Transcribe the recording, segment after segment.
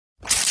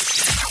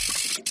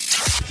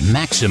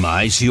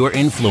Maximize Your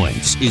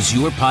Influence is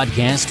your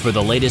podcast for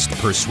the latest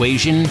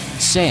persuasion,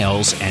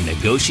 sales, and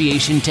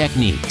negotiation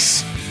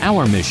techniques.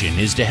 Our mission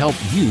is to help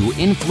you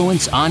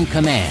influence on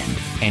command,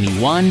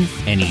 anyone,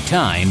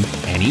 anytime,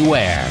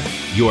 anywhere.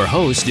 Your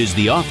host is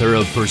the author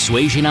of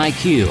Persuasion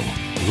IQ,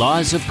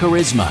 Laws of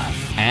Charisma,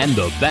 and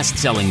the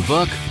best-selling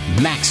book,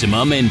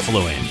 Maximum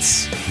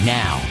Influence.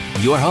 Now,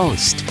 your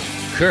host,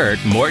 Kurt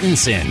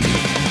Mortensen.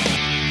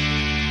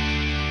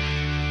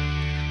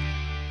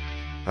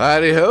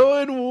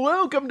 Howdy-ho, and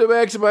welcome to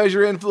Maximize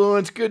Your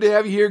Influence. Good to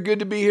have you here. Good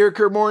to be here.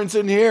 Kurt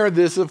Mortensen here.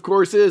 This, of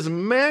course, is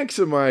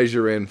Maximize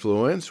Your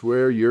Influence,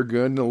 where you're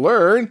going to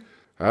learn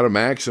how to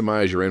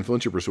maximize your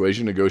influence, your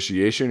persuasion,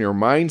 negotiation, your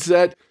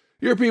mindset,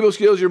 your people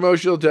skills, your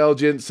emotional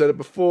intelligence. Said it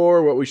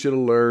before, what we should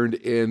have learned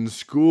in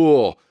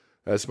school.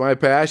 That's my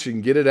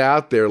passion. Get it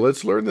out there.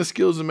 Let's learn the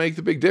skills that make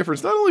the big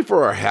difference, not only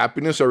for our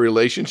happiness, our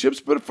relationships,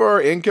 but for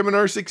our income and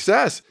our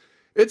success.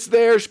 It's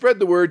there. Spread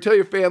the word. Tell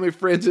your family,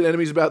 friends, and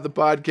enemies about the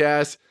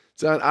podcast.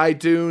 It's on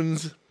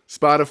iTunes,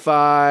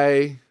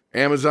 Spotify,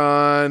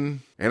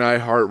 Amazon, and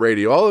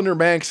iHeartRadio, all under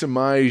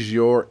Maximize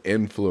Your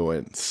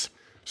Influence.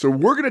 So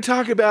we're going to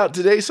talk about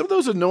today some of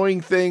those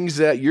annoying things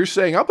that you're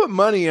saying. I'll put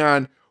money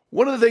on.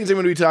 One of the things I'm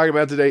going to be talking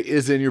about today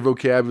is in your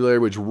vocabulary,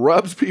 which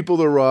rubs people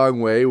the wrong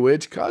way,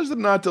 which causes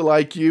them not to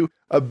like you.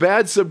 A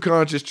bad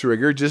subconscious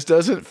trigger just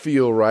doesn't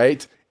feel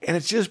right, and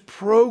it's just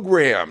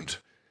programmed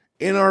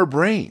in our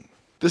brain.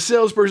 The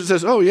salesperson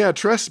says, oh yeah,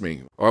 trust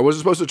me. Oh, I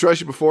wasn't supposed to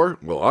trust you before?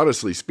 Well,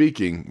 honestly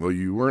speaking, well,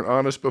 you weren't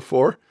honest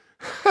before.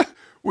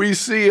 We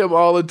see them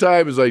all the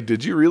time. It's like,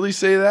 did you really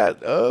say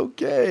that?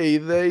 Okay,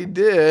 they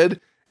did.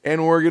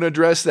 And we're going to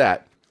address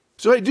that.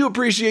 So I do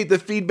appreciate the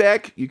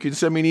feedback. You can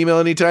send me an email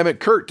anytime at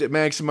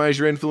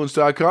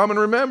kurt@maximizeyourinfluence.com. And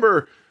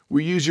remember,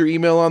 we use your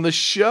email on the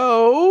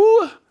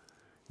show.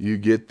 You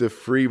get the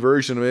free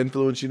version of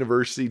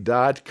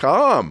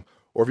influenceuniversity.com.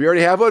 Or if you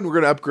already have one, we're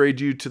going to upgrade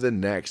you to the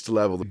next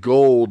level, the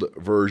gold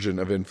version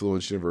of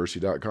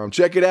influenceuniversity.com.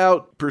 Check it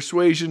out.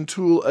 Persuasion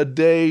tool a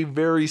day.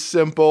 Very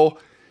simple.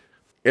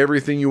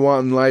 Everything you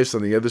want in life's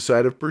on the other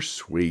side of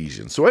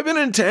persuasion. So I've been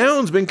in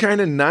town. It's been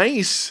kind of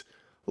nice.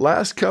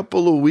 Last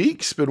couple of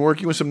weeks, been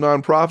working with some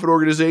nonprofit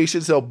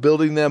organizations, help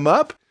building them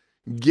up,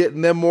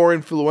 getting them more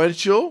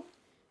influential.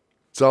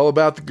 It's all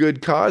about the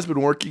good cause.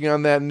 Been working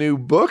on that new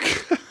book.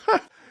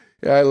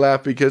 Yeah, I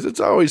laugh because it's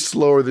always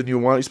slower than you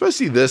want,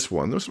 especially this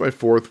one. This is my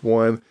fourth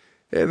one,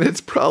 and it's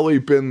probably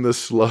been the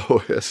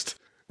slowest.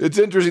 It's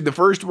interesting. The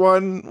first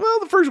one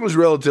was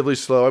relatively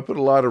slow. I put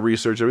a lot of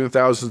research. I mean,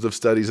 thousands of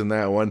studies in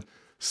that one.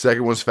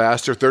 Second one's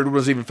faster. Third one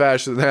was even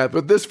faster than that.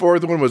 But this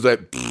fourth one was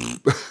like,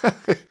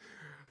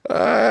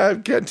 I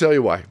can't tell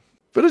you why.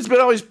 But it's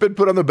always been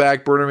put on the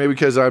back burner, maybe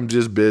because I'm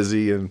just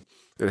busy and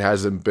it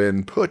hasn't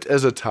been put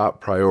as a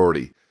top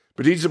priority.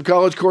 But teach some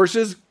college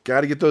courses.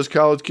 Got to get those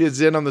college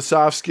kids in on the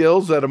soft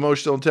skills, that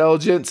emotional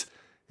intelligence.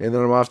 And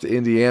then I'm off to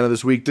Indiana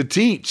this week to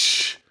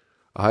teach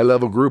a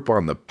high-level group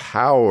on the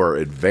power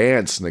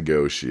advanced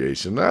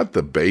negotiation, not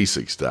the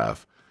basic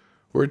stuff.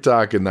 We're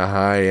talking the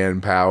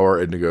high-end power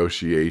and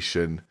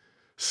negotiation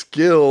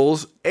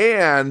skills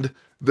and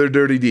their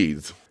dirty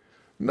deeds.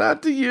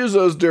 Not to use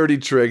those dirty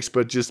tricks,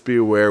 but just be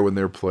aware when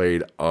they're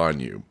played on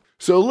you.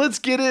 So let's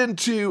get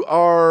into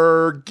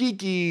our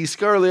geeky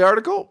Scarly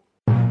article.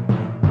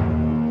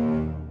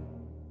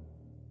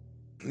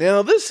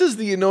 Now, this is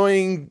the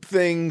annoying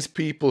things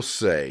people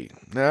say.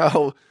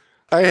 Now,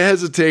 I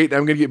hesitate.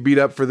 I'm going to get beat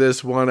up for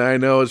this one. I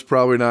know it's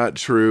probably not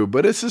true,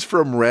 but this is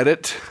from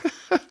Reddit.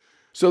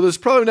 So this is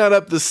probably not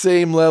up the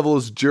same level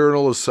as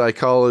journal of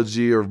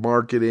psychology or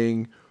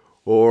marketing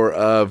or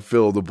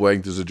fill in the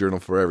blank. There's a journal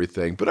for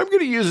everything. But I'm going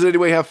to use it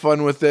anyway. Have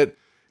fun with it.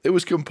 It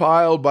was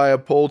compiled by a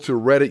poll to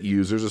Reddit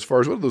users as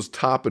far as one of those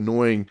top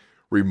annoying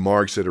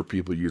remarks that are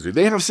people using.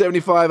 They have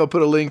 75. I'll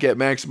put a link at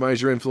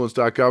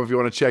maximizeyourinfluence.com if you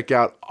want to check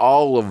out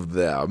all of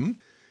them.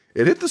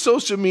 It hit the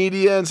social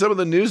media and some of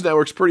the news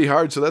networks pretty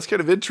hard, so that's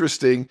kind of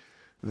interesting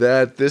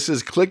that this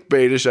is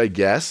clickbaitish, I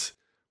guess,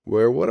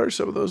 where what are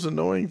some of those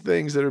annoying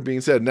things that are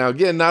being said? Now,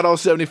 again, not all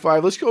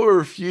 75. Let's go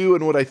over a few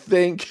and what I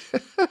think.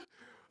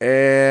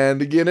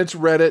 And again, it's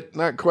Reddit,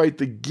 not quite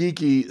the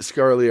geeky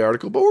Scarly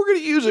article, but we're going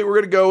to use it. We're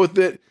going to go with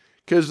it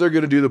because they're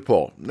going to do the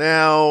poll.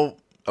 Now,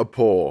 a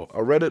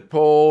Reddit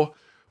poll.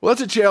 Well,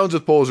 that's a challenge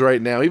with polls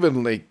right now,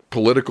 even like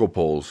political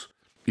polls.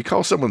 You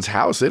call someone's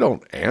house, they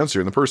don't answer,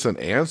 and the person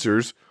that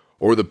answers,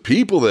 or the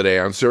people that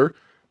answer,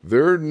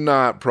 they're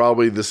not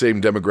probably the same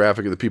demographic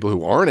of the people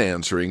who aren't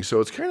answering, so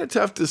it's kind of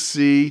tough to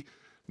see.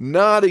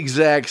 Not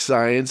exact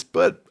science,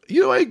 but,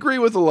 I agree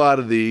with a lot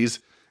of these,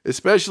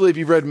 especially if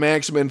you've read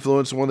Maximum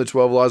Influence, one of the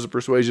 12 Laws of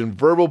Persuasion,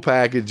 verbal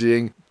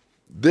packaging.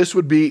 This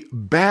would be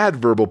bad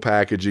verbal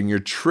packaging. You're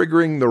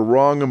triggering the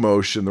wrong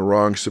emotion, the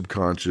wrong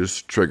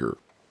subconscious trigger.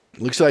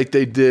 Looks like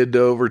they did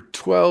over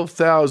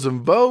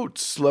 12,000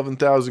 votes,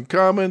 11,000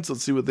 comments.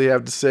 Let's see what they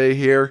have to say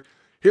here.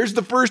 Here's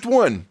the first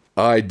one.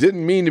 I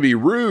didn't mean to be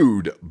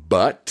rude,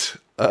 but...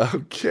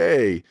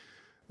 Okay.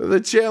 The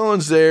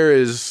challenge there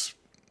is,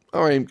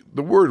 the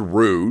word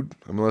rude,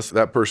 unless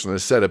that person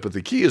has said it, but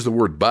the key is the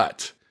word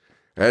but.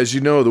 As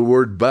you know, the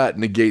word but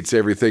negates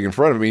everything in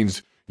front of it. It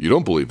means you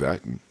don't believe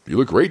that. You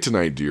look great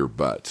tonight, dear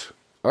but.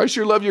 I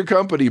sure love your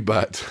company,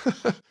 but.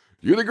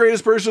 You're the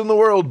greatest person in the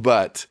world,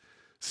 but.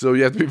 So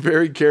you have to be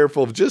very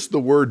careful of just the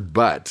word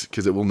but,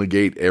 because it will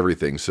negate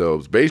everything. So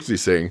it's basically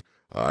saying,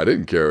 I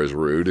didn't care, is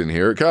rude, and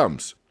here it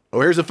comes.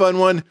 Oh, here's a fun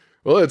one.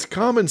 Well, it's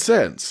common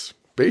sense.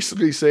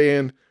 Basically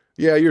saying,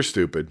 yeah, you're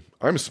stupid.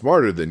 I'm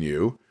smarter than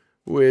you,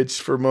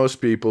 which for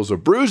most people is a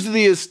bruise to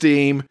the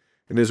esteem.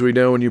 And as we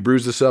know, when you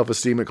bruise the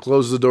self-esteem, it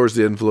closes the doors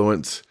to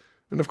influence.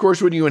 And of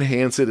course, when you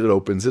enhance it, it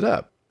opens it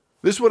up.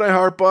 This is what I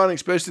harp on,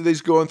 especially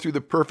these going through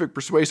the perfect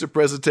persuasive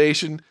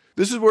presentation.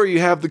 This is where you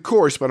have the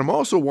course, but I'm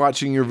also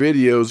watching your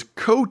videos,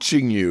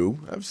 coaching you.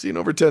 I've seen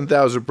over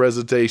 10,000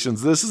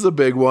 presentations. This is a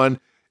big one.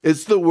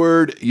 It's the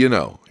word, you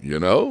know. You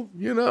know?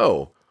 You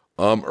know.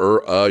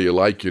 You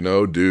like, you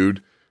know,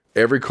 dude.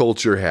 Every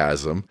culture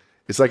has them.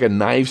 It's like a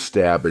knife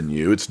stabbing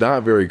you. It's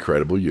not very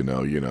credible, you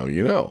know.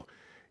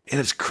 And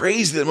it's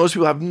crazy that most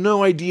people have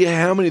no idea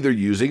how many they're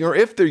using or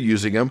if they're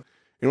using them.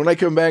 And when I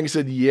come back and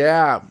said,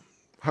 yeah,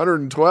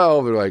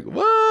 112, they're like,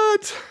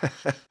 what?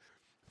 In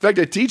fact,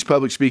 I teach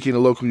public speaking at a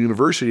local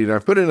university, and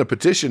I've put in a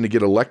petition to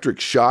get electric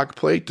shock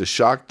plate to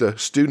shock the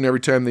student every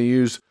time they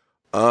use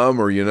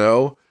or you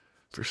know.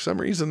 For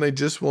some reason, they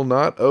just will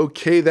not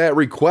okay that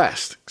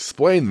request.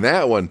 Explain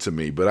that one to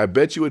me, but I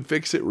bet you would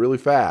fix it really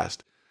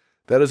fast.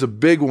 That is a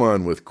big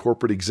one with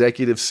corporate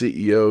executive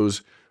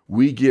CEOs.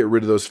 We get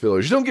rid of those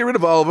fillers. You don't get rid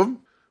of all of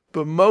them,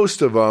 but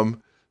most of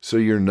them, so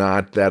you're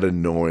not that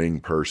annoying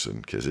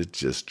person, because it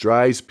just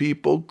drives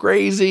people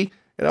crazy,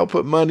 and I'll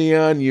put money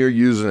on you're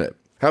using it.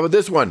 How about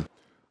this one?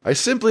 I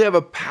simply have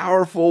a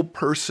powerful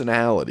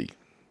personality.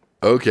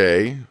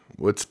 Okay,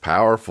 what's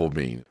powerful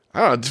mean?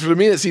 I don't know, for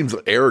me, it seems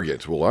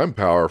arrogant. Well, I'm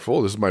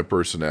powerful. This is my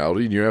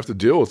personality, and you have to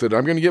deal with it.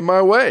 I'm going to get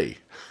my way.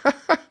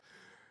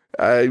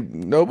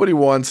 Nobody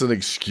wants an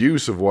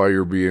excuse of why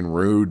you're being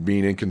rude,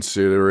 being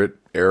inconsiderate,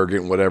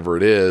 arrogant, whatever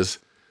it is.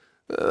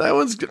 That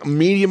one's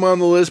medium on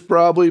the list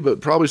probably,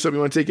 but probably something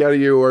you want to take out of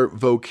your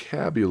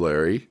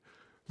vocabulary.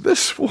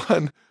 This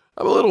one,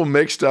 I'm a little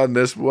mixed on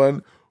this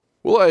one.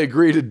 Well, I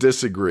agree to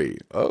disagree.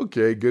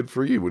 Okay, good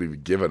for you. What, have you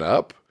given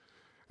up?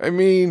 I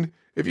mean,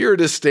 if you're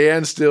at a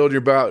standstill and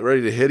you're about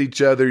ready to hit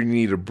each other, you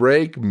need a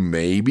break,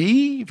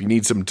 maybe. If you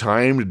need some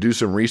time to do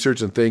some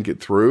research and think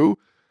it through.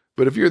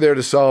 But if you're there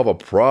to solve a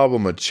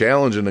problem, a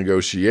challenge, a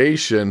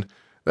negotiation,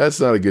 that's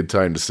not a good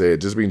time to say it.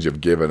 It just means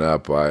you've given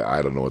up.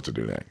 I don't know what to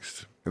do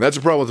next. And that's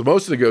a problem with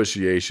most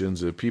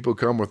negotiations. If people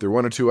come with their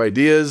one or two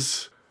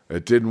ideas,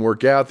 it didn't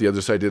work out, the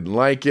other side didn't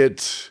like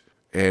it.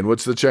 And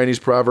what's the Chinese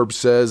proverb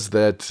says?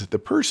 That the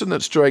person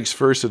that strikes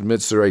first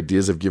admits their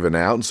ideas have given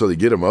out, and so they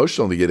get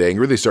emotional, they get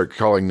angry, they start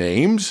calling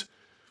names.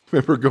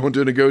 Remember going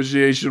to a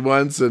negotiation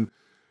once, and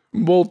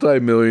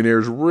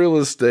multimillionaires, real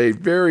estate,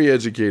 very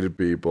educated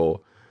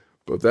people.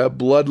 But that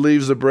blood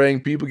leaves the brain,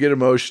 people get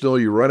emotional,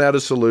 you run out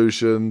of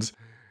solutions.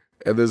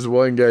 And this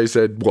one guy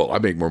said, well, I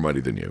make more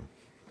money than you.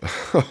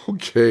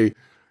 Okay,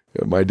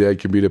 yeah, my dad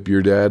can beat up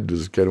your dad,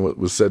 was kind of what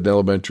was said in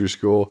elementary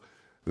school.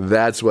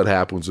 That's what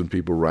happens when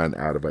people run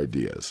out of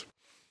ideas.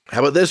 How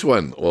about this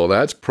one? Well,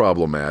 that's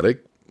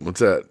problematic. What's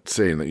that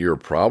saying, that you're a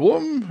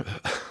problem?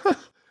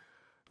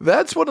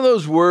 That's one of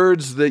those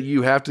words that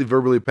you have to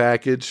verbally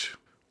package.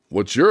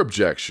 What's your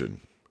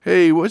objection?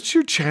 Hey, what's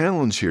your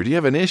challenge here? Do you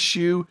have an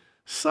issue?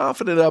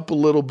 Soften it up a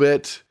little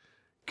bit.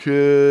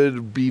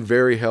 Could be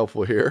very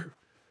helpful here.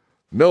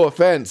 No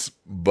offense,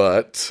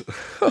 but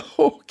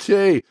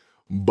okay.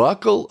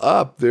 Buckle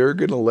up. They're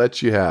going to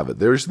let you have it.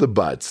 There's the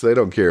buts. They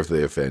don't care if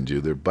they offend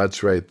you. They're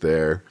buts right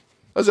there.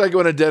 That's like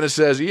when a dentist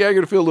says, yeah, you're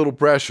going to feel a little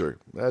pressure.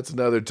 That's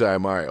another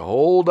time. All right,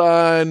 hold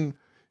on.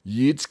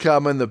 It's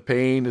coming. The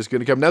pain is going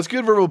to come. Now, it's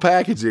good verbal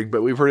packaging,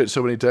 but we've heard it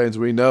so many times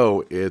we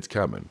know it's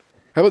coming.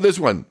 How about this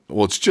one?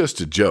 Well, it's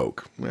just a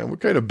joke. Man, we're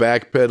kind of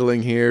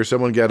backpedaling here.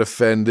 Someone got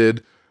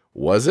offended.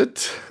 Was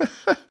it?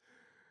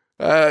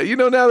 Now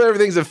that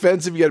everything's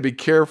offensive, you got to be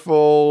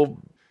careful.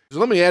 So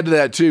let me add to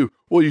that, too.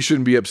 Well, you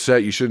shouldn't be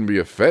upset. You shouldn't be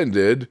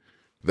offended.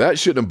 That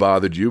shouldn't have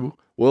bothered you.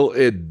 Well,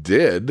 it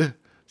did.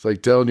 It's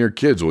like telling your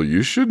kids, well,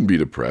 you shouldn't be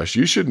depressed.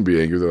 You shouldn't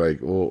be angry. They're like,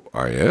 well,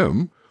 I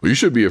am. Well, you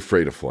should be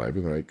afraid of flying.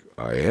 They're like,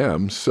 I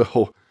am.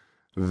 So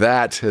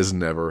that has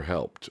never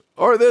helped.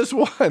 Or this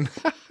one.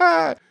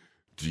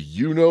 Do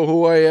you know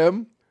who I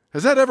am?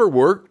 Has that ever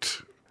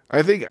worked?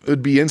 I think it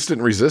would be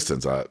instant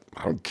resistance. I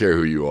don't care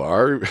who you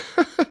are.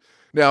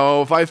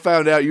 Now, if I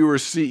found out you were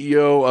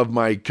CEO of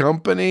my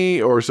company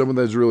or someone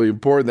that's really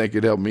important that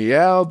could help me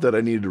out, that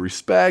I needed to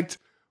respect,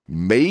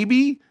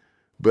 maybe,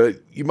 but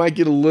you might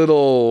get a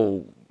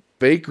little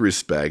fake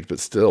respect,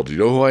 but still, do you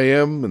know who I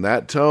am in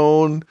that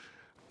tone?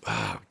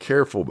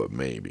 Careful, but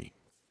maybe.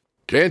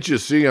 Can't you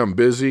see I'm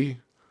busy?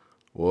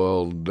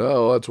 Well,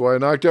 no, that's why I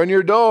knocked on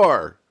your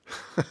door.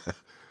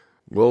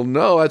 Well,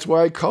 no, that's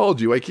why I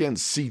called you. I can't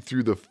see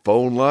through the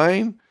phone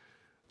line.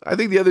 I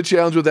think the other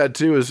challenge with that,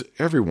 too, is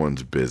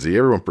everyone's busy.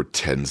 Everyone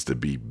pretends to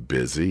be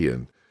busy,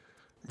 and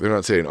they're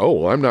not saying, oh,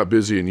 well, I'm not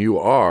busy and you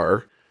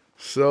are.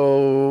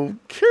 So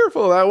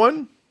careful of that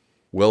one.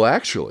 Well,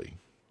 actually,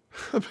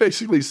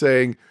 Basically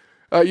saying,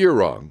 you're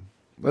wrong.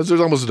 There's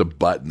almost a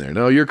button there.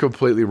 No, you're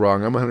completely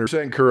wrong. I'm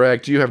 100%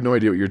 correct. You have no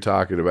idea what you're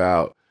talking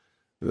about.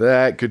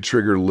 That could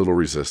trigger a little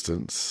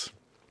resistance.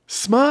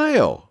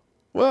 Smile.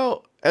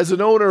 Well, as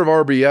an owner of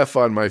RBF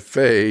on my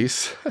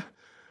face,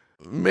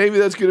 maybe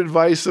that's good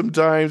advice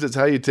sometimes. It's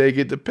how you take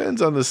it.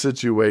 Depends on the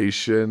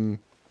situation.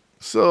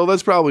 So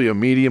that's probably a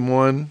medium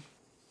one.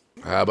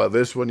 How about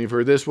this one? You've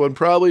heard this one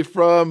probably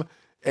from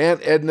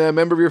Aunt Edna, a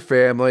member of your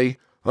family.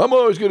 I'm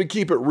always going to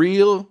keep it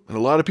real, and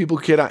a lot of people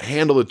cannot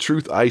handle the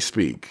truth I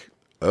speak.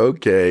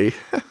 Okay.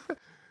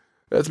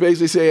 That's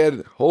basically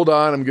saying, hold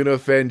on, I'm going to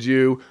offend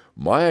you.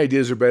 My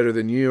ideas are better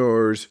than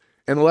yours.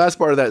 And the last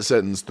part of that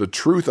sentence, the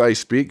truth I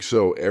speak,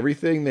 so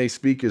everything they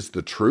speak is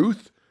the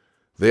truth.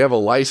 They have a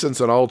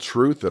license on all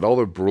truth, that all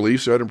their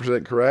beliefs are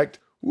 100% correct.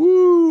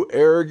 Woo,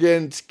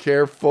 arrogant,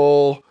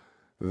 careful.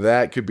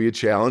 That could be a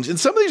challenge. And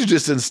some of these are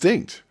just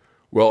instinct.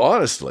 Well,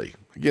 honestly,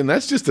 again,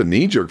 that's just a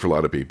knee-jerk for a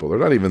lot of people. They're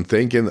not even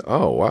thinking,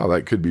 oh, wow,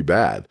 that could be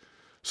bad.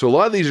 So a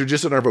lot of these are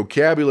just in our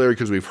vocabulary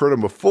because we've heard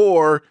them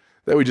before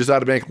that we just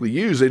automatically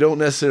use. They don't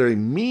necessarily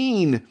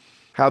mean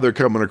how they're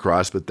coming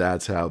across, but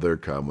that's how they're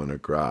coming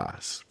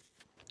across.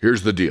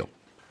 Here's the deal.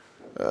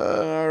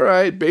 All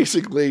right,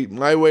 basically,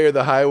 my way or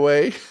the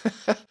highway.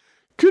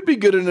 Could be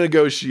good in a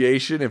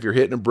negotiation if you're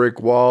hitting a brick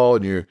wall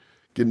and you're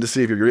getting to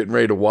see if you're getting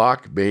ready to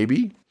walk,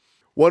 maybe.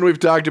 One we've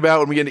talked about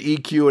when we get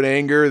into EQ and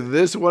anger.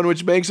 This one,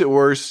 which makes it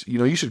worse,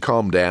 you should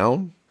calm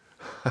down.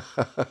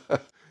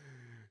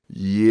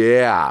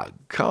 Yeah,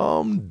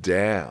 calm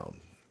down.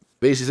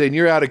 Basically saying,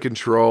 you're out of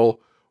control.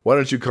 Why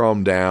don't you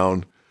calm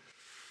down?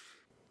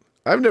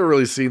 I've never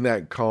really seen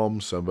that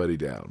calm somebody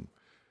down.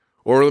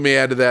 Or let me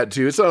add to that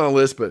too. It's not on the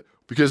list, but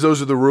because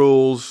those are the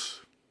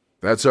rules,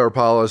 that's our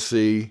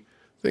policy.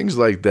 Things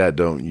like that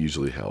don't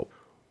usually help.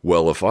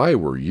 Well, if I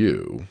were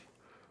you,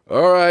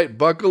 all right,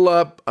 buckle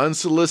up.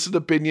 Unsolicited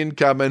opinion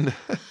coming.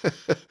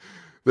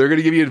 They're going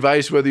to give you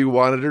advice whether you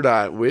want it or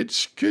not,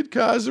 which could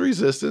cause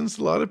resistance.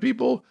 A lot of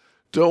people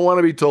don't want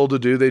to be told to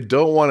do. They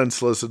don't want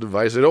unsolicited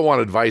advice. They don't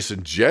want advice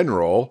in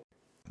general.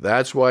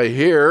 That's why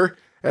here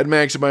at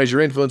Maximize Your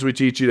Influence, we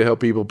teach you to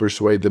help people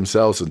persuade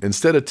themselves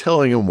instead of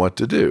telling them what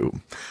to do.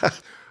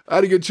 I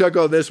had a good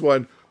chuckle on this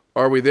one.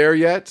 Are we there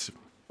yet?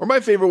 Or my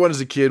favorite one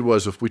as a kid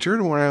was, if we turn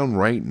around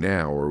right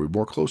now, are we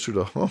more closer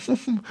to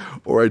home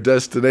or a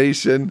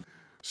destination?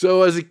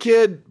 So as a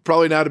kid,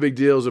 probably not a big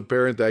deal. As a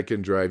parent, that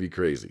can drive you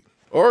crazy.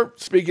 Or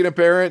speaking of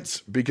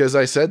parents, because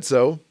I said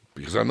so,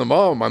 because I'm the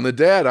mom, I'm the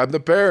dad, I'm the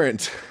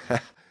parent.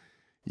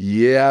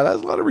 Yeah,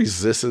 that's a lot of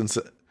resistance.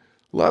 A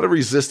lot of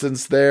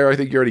resistance there. I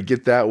think you already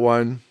get that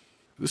one.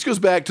 This goes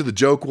back to the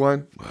joke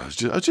one. It's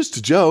just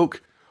a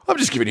joke. I'm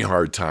just giving you a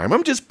hard time.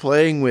 I'm just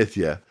playing with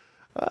you.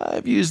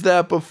 I've used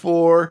that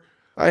before.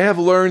 I have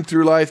learned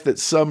through life that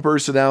some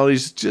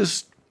personalities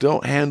just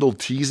don't handle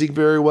teasing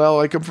very well.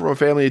 I come from a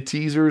family of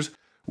teasers.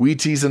 We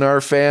tease in our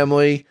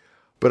family.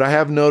 But I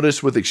have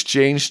noticed with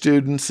exchange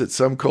students that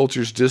some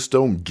cultures just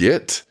don't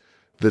get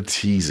the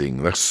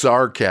teasing, the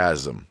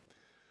sarcasm.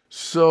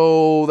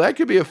 So that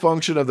could be a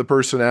function of the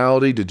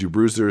personality. Did you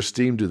bruise their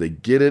esteem? Do they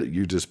get it?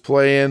 You're just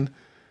playing?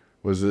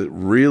 Was it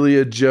really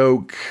a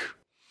joke?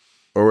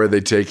 Or are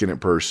they taking it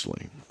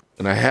personally?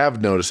 And I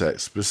have noticed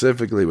that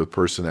specifically with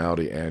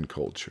personality and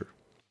culture.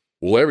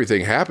 Well,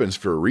 everything happens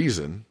for a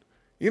reason.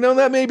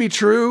 That may be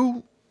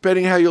true,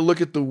 depending how you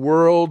look at the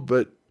world,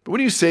 but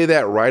when you say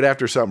that right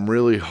after something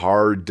really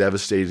hard,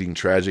 devastating,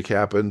 tragic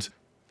happens,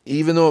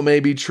 even though it may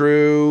be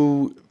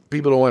true,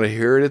 people don't want to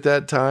hear it at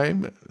that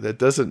time. That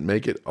doesn't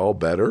make it all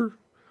better.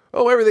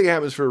 Oh, everything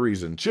happens for a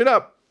reason. Chin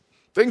up.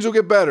 Things will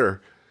get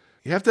better.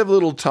 You have to have a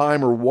little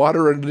time or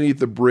water underneath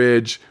the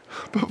bridge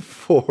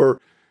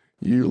before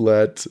you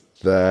let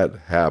that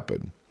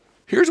happen.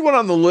 Here's one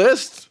on the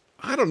list.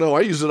 I don't know.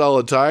 I use it all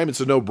the time.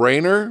 It's a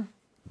no-brainer,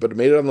 but it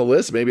made it on the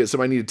list. Maybe it's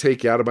something I need to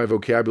take out of my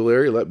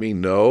vocabulary. Let me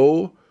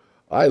know.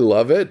 I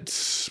love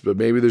it, but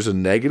maybe there's a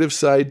negative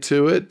side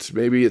to it.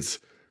 Maybe it's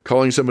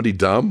calling somebody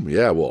dumb.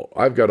 Yeah, well,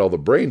 I've got all the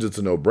brains. It's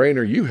a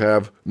no-brainer. You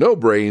have no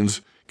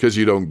brains because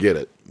you don't get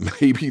it.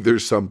 Maybe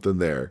there's something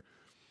there.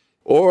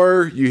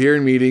 Or you hear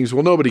in meetings,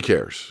 well, nobody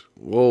cares.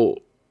 Well,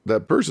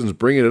 that person's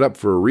bringing it up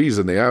for a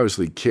reason. They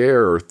obviously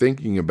care or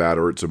thinking about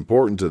it or it's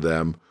important to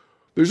them.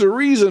 There's a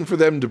reason for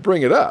them to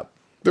bring it up.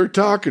 They're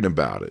talking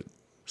about it.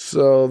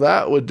 So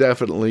that would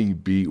definitely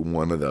be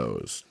one of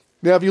those.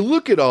 Now, if you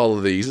look at all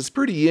of these, it's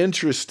pretty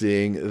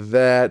interesting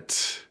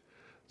that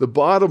the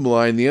bottom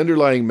line, the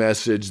underlying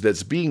message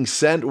that's being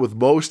sent with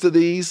most of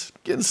these,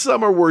 again,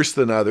 some are worse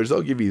than others.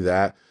 I'll give you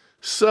that.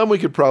 Some we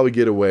could probably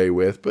get away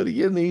with. But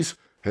again, these,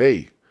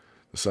 hey,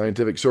 the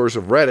scientific source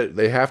of Reddit,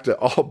 they have to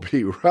all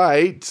be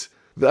right.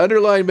 The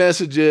underlying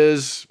message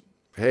is,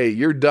 hey,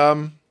 you're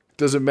dumb.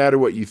 Doesn't matter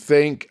what you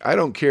think. I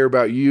don't care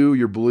about you,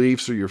 your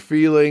beliefs, or your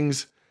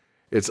feelings.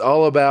 It's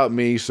all about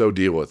me, so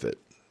deal with it.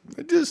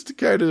 Just to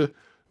kind of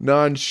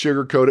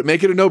non-sugarcoat it.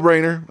 Make it a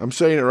no-brainer. I'm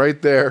saying it right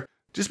there.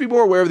 Just be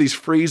more aware of these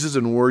phrases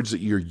and words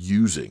that you're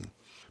using.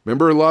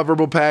 Remember law of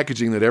verbal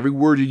packaging, that every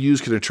word you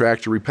use can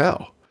attract or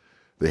repel.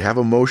 They have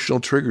emotional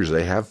triggers.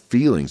 They have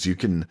feelings. You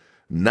can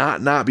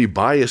not be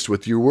biased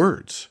with your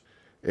words.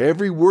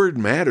 Every word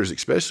matters,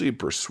 especially in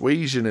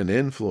persuasion and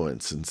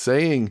influence, and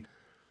saying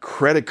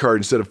credit card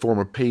instead of form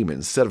of payment,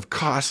 instead of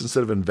cost,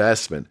 instead of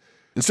investment.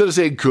 Instead of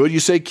saying could, you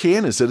say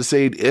can. Instead of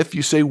saying if,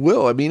 you say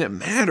will. I mean, it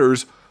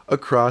matters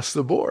across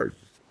the board.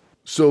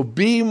 So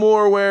be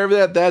more aware of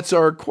that. That's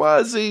our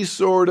quasi,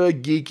 sort of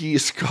geeky,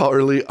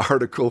 scholarly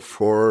article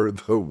for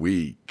the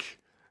week.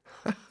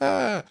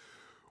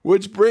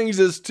 Which brings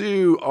us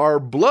to our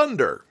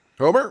blunder.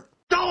 Homer?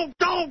 Don't.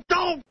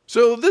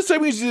 So this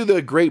time we used to do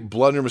the great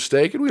blunder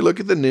mistake, and we look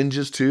at the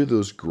ninjas too,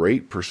 those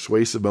great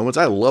persuasive moments.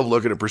 I love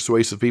looking at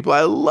persuasive people.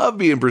 I love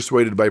being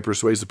persuaded by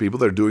persuasive people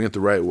that are doing it the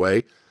right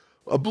way.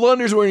 A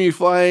blunder is when you're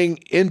flying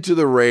into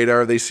the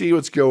radar. They see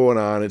what's going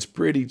on. It's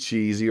pretty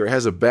cheesy, or it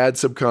has a bad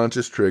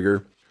subconscious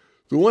trigger.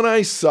 The one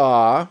I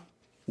saw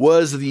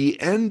was the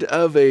end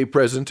of a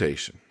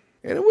presentation.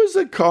 And it was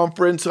a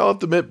conference. I'll have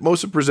to admit,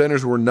 most of the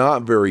presenters were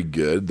not very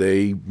good.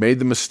 They made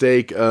the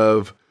mistake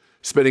of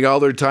spending all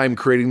their time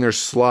creating their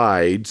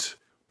slides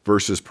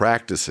versus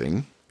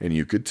practicing, and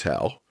you could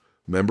tell.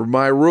 Remember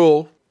my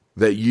rule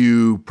that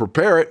you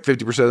prepare it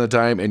 50% of the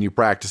time and you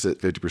practice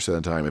it 50%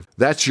 of the time. If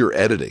that's your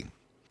editing,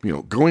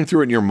 going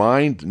through it in your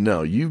mind,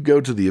 no, you go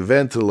to the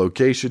event, to the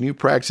location, you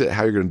practice it,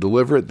 how you're going to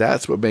deliver it.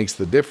 That's what makes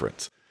the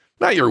difference.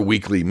 Not your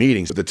weekly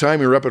meetings. But the time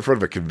you're up in front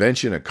of a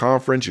convention, a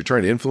conference, you're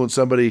trying to influence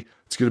somebody,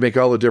 it's going to make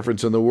all the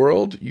difference in the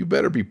world. You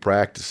better be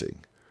practicing,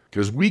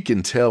 because we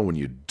can tell when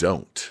you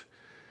don't.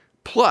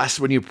 Plus,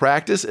 when you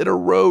practice, it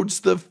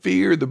erodes the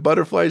fear, the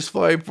butterflies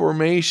fly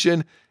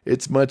formation.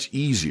 It's much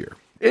easier.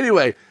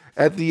 Anyway,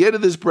 at the end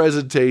of this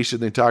presentation,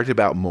 they talked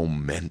about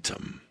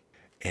momentum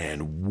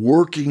and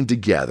working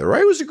together.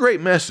 Right? It was a great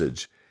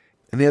message.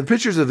 And they had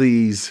pictures of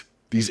these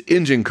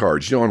engine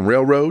cars, on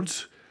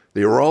railroads.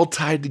 They were all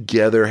tied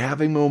together,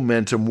 having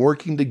momentum,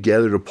 working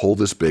together to pull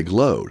this big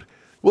load.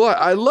 Well,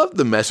 I loved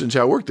the message,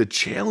 how it worked. The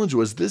challenge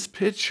was this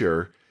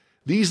picture,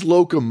 these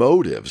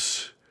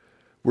locomotives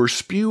were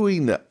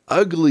spewing the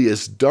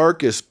ugliest,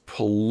 darkest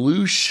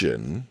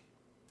pollution,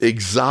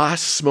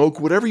 exhaust, smoke,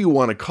 whatever you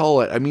want to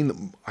call it. I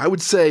mean, I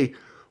would say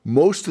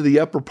most of the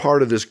upper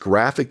part of this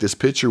graphic, this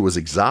picture, was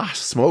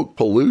exhaust, smoke,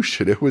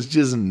 pollution. It was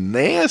just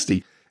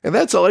nasty. And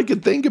that's all I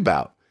could think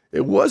about.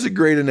 It was a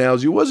great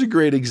analogy. It was a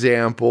great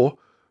example.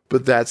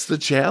 But that's the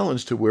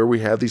challenge to where we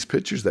have these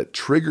pictures that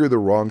trigger the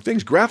wrong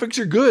things. Graphics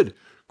are good.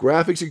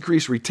 Graphics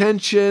increase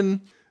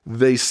retention.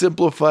 They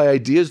simplify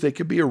ideas. They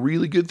can be a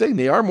really good thing.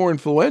 They are more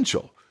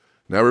influential.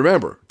 Now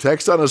remember,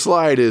 text on a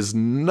slide is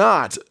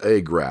not a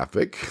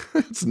graphic.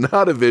 It's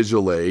not a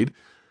visual aid.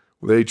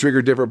 They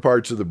trigger different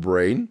parts of the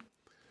brain.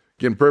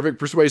 Again, perfect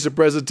persuasive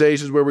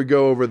presentations where we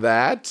go over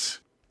that.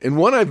 And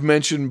one I've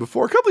mentioned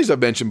before, a couple of these I've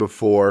mentioned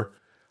before,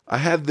 I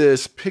had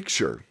this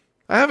picture.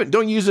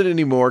 Don't use it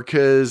anymore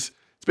because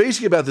it's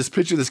basically about this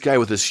picture of this guy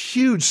with this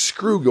huge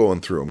screw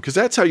going through him, because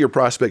that's how your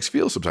prospects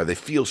feel sometimes. They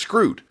feel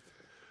screwed.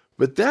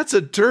 But that's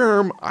a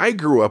term I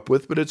grew up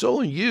with, but it's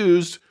only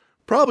used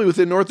probably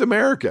within North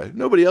America.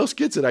 Nobody else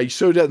gets it. I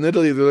showed that in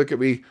Italy. They look at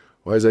me,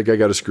 why is that guy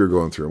got a screw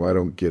going through him? I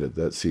don't get it.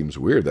 That seems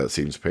weird. That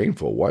seems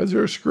painful. Why is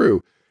there a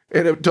screw?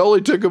 And it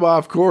totally took him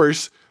off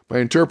course. My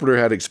interpreter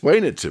had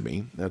explained it to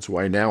me. That's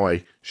why now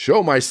I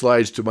show my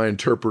slides to my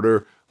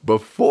interpreter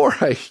before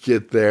I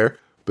get there.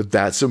 But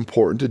that's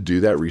important to do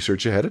that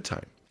research ahead of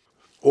time.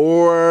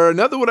 Or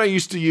another one I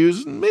used to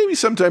use, maybe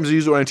sometimes I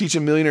use it when I teach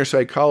in millionaire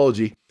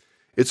psychology.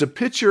 It's a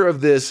picture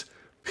of this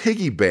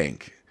piggy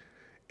bank,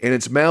 and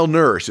it's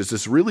malnourished. It's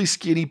this really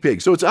skinny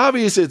pig. So it's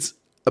obvious it's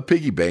a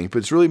piggy bank, but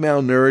it's really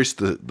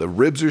malnourished. The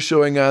ribs are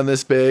showing on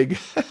this pig.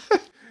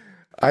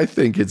 I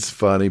think it's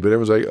funny, but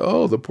everyone's like,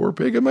 oh, the poor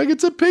pig. I'm like,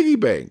 it's a piggy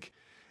bank.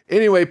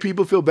 Anyway,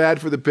 people feel bad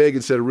for the pig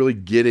instead of really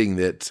getting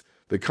that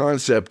the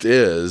concept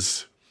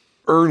is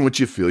earn what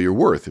you feel you're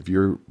worth. If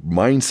your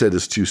mindset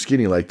is too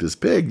skinny like this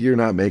pig, you're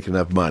not making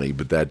enough money,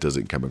 but that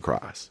doesn't come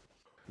across.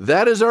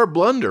 That is our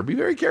blunder. Be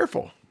very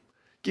careful.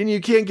 Again,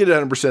 you can't get it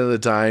 100% of the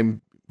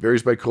time.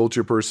 Varies by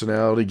culture,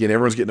 personality. Again,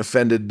 everyone's getting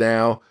offended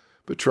now,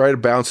 but try to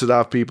bounce it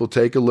off people.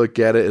 Take a look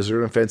at it. Is there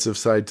an offensive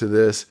side to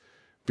this?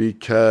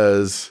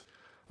 Because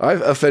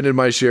I've offended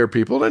my share of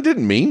people, and I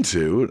didn't mean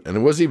to, and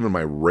it wasn't even on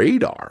my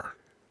radar.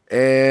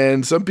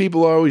 And some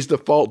people always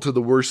default to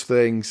the worst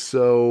thing,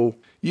 so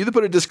you either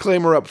put a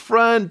disclaimer up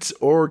front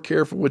or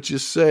careful what you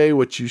say,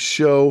 what you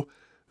show.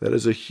 That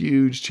is a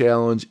huge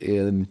challenge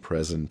in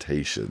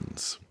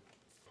presentations.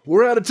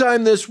 We're out of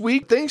time this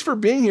week. Thanks for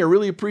being here.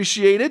 Really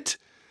appreciate it.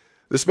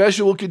 The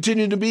special will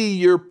continue to be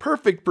your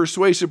perfect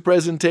persuasive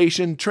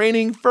presentation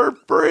training for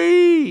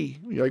free.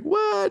 You're like,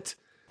 what?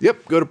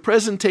 Yep, go to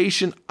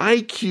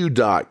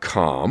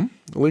presentationiq.com.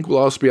 The link will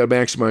also be on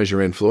Maximize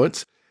Your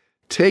Influence.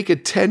 Take a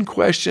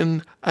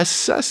 10-question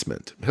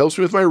assessment. It helps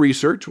me with my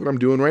research, what I'm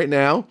doing right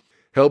now.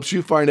 Helps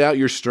you find out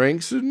your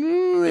strengths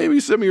and maybe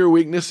some of your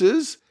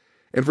weaknesses.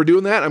 And for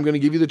doing that, I'm going to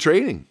give you the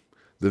training.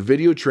 The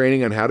video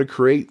training on how to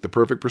create the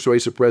perfect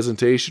persuasive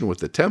presentation with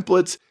the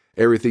templates,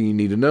 everything you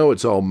need to know.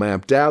 It's all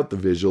mapped out, the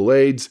visual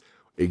aids,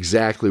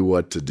 exactly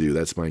what to do.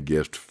 That's my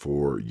gift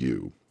for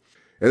you.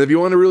 And if you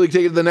want to really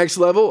take it to the next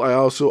level, I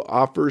also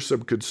offer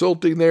some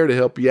consulting there to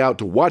help you out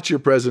to watch your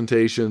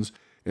presentations.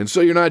 And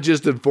so you're not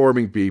just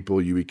informing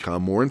people, you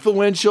become more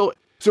influential.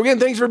 So again,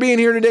 thanks for being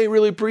here today.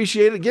 Really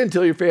appreciate it. Again,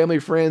 tell your family,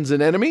 friends,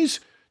 and enemies.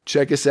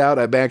 Check us out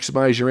at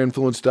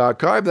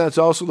MaximizeYourInfluence.com. That's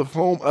also the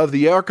home of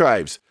the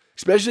archives.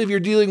 Especially if you're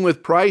dealing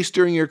with price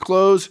during your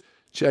close,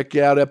 check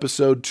out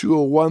episode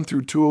 201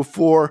 through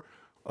 204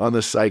 on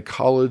the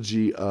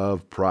psychology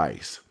of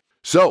price.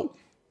 So,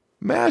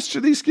 master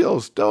these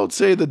skills. Don't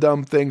say the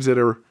dumb things that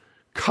are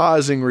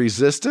causing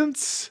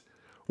resistance.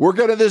 Work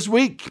on it this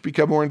week.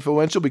 Become more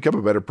influential, become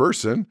a better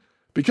person,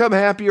 become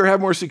happier,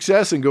 have more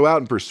success, and go out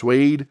and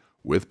persuade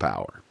with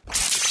power.